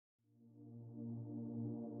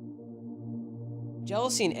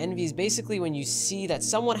Jealousy and envy is basically when you see that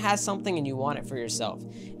someone has something and you want it for yourself.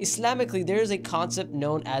 Islamically, there is a concept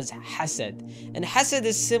known as hasad. And hasad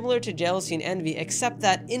is similar to jealousy and envy, except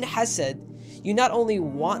that in hasad, you not only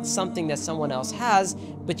want something that someone else has,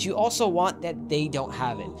 but you also want that they don't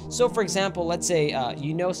have it. So for example, let's say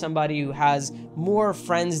you know somebody who has more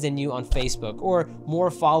friends than you on Facebook or more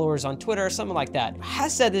followers on Twitter or something like that.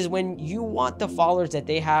 Hasad is when you want the followers that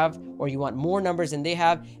they have, or you want more numbers than they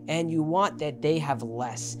have, and you want that they have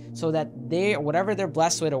less, so that they, whatever they're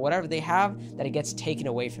blessed with or whatever they have, that it gets taken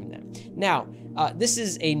away from them. Now, this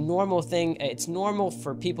is a normal thing. It's normal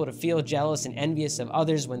for people to feel jealous and envious of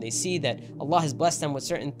others when they see that Allah has blessed them with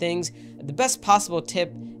certain things. The best possible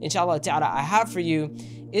tip, inshallah ta'ala, I have for you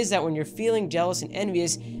is that when you're feeling jealous and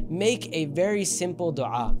envious, make a very simple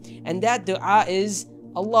dua. And that dua is,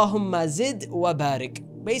 Allahumma zid wa barik.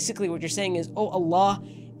 Basically what you're saying is, oh Allah,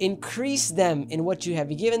 increase them in what you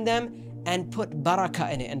have given them and put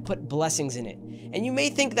barakah in it and put blessings in it. And you may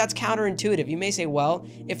think that's counterintuitive. You may say, well,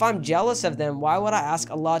 if I'm jealous of them, why would I ask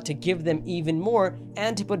Allah to give them even more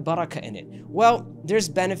and to put barakah in it? Well, there's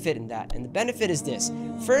benefit in that. And the benefit is this.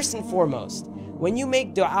 First and foremost, when you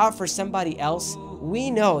make dua for somebody else,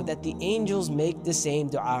 we know that the angels make the same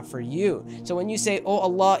dua for you. So when you say, oh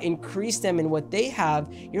Allah, increase them in what they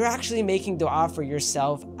have, you're actually making dua for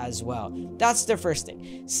yourself as well. That's the first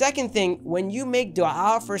thing. Second thing, when you make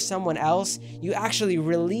dua for someone else, you actually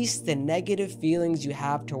release the negative feelings you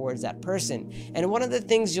have towards that person. And one of the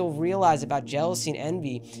things you'll realize about jealousy and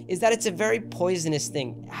envy is that it's a very poisonous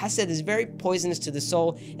thing. Hasad is very poisonous to the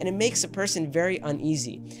soul, and it makes a person very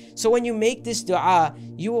uneasy. So when you make this dua,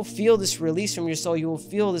 you will feel this release from your soul. You will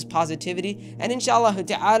feel this positivity, and inshallah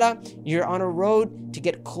ta'ala, you're on a road to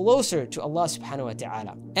get closer to Allah subhanahu wa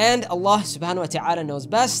ta'ala. And Allah subhanahu wa ta'ala knows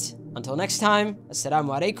best. Until next time,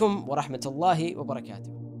 assalamu alaikum wa rahmatullahi wa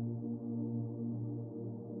barakatuh.